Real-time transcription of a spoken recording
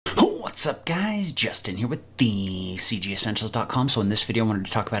What's up guys, Justin here with the CGEssentials.com. So in this video I wanted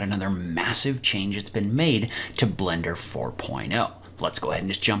to talk about another massive change that's been made to Blender 4.0. Let's go ahead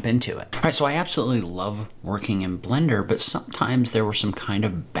and just jump into it. All right, so I absolutely love working in Blender, but sometimes there were some kind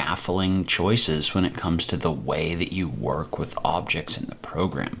of baffling choices when it comes to the way that you work with objects in the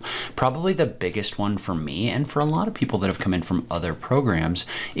program. Probably the biggest one for me and for a lot of people that have come in from other programs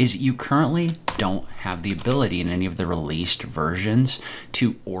is you currently don't have the ability in any of the released versions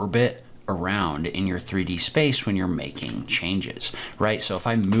to orbit around in your 3D space when you're making changes, right? So if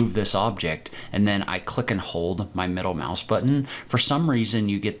I move this object and then I click and hold my middle mouse button, for some reason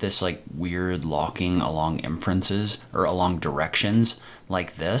you get this like weird locking along inferences or along directions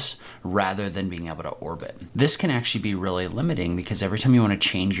like this, rather than being able to orbit. This can actually be really limiting because every time you want to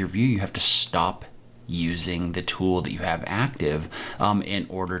change your view, you have to stop using the tool that you have active in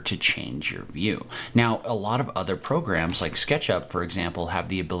order to change your view. Now, a lot of other programs like SketchUp, for example, have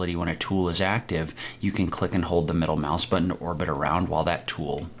the ability when a tool is active, you can click and hold the middle mouse button to orbit around while that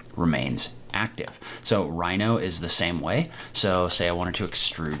tool remains active. So Rhino is the same way. So say I wanted to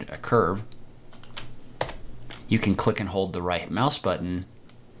extrude a curve, you can click and hold the right mouse button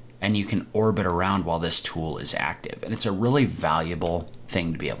and you can orbit around while this tool is active. And it's a really valuable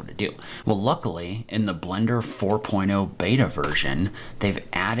thing to be able to do. Well, luckily in the Blender 4.0 beta version, they've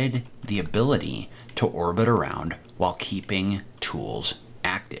added the ability to orbit around while keeping tools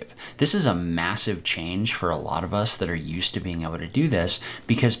active. This is a massive change for a lot of us that are used to being able to do this,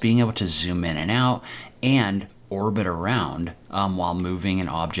 because being able to zoom in and out and orbit around while moving an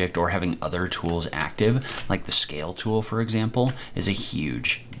object or having other tools active, like the scale tool, for example, is a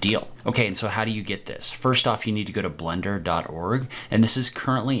huge deal. Okay, and so how do you get this? First off, you need to go to blender.org, and this is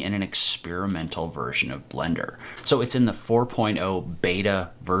currently in an experimental version of Blender. So it's in the 4.0 beta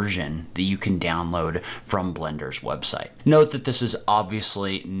version that you can download from Blender's website. Note that this is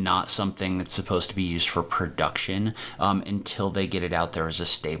obviously not something that's supposed to be used for production until they get it out there as a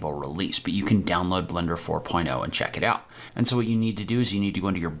stable release, but you can download Blender 4.0 and check it out. And so what you need to do is you need to go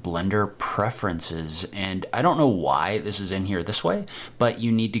into your Blender preferences, and I don't know why this is in here this way, but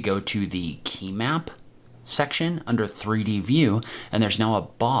you need to go to the key map section under 3D view, and there's now a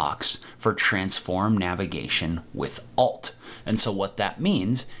box for transform navigation with Alt. And so what that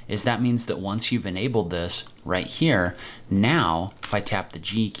means is that once you've enabled this right here, now if I tap the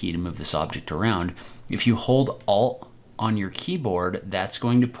G key to move this object around, if you hold Alt on your keyboard, that's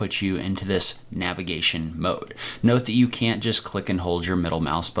going to put you into this navigation mode. Note that you can't just click and hold your middle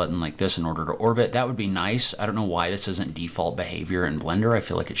mouse button like this in order to orbit. That would be nice. I don't know why this isn't default behavior in Blender. I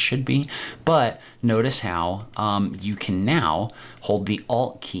feel like it should be, but notice how you can now hold the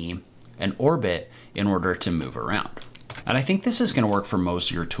Alt key and orbit in order to move around. And I think this is going to work for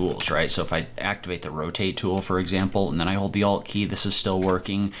most of your tools, right? So if I activate the rotate tool, for example, and then I hold the Alt key, this is still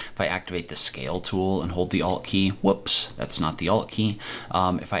working. If I activate the scale tool and hold the Alt key, whoops, that's not the Alt key.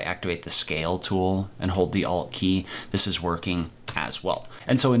 If I activate the scale tool and hold the Alt key, this is working as well.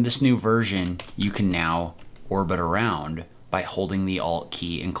 And so in this new version, you can now orbit around by holding the Alt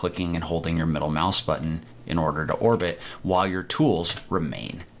key and clicking and holding your middle mouse button in order to orbit while your tools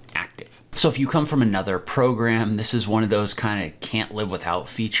remain active. So if you come from another program, this is one of those kind of can't live without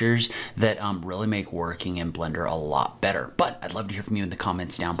features that really make working in Blender a lot better. But I'd love to hear from you in the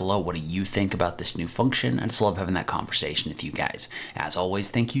comments down below. What do you think about this new function? I just love having that conversation with you guys. As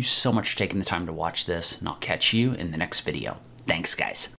always, thank you so much for taking the time to watch this, and I'll catch you in the next video. Thanks, guys.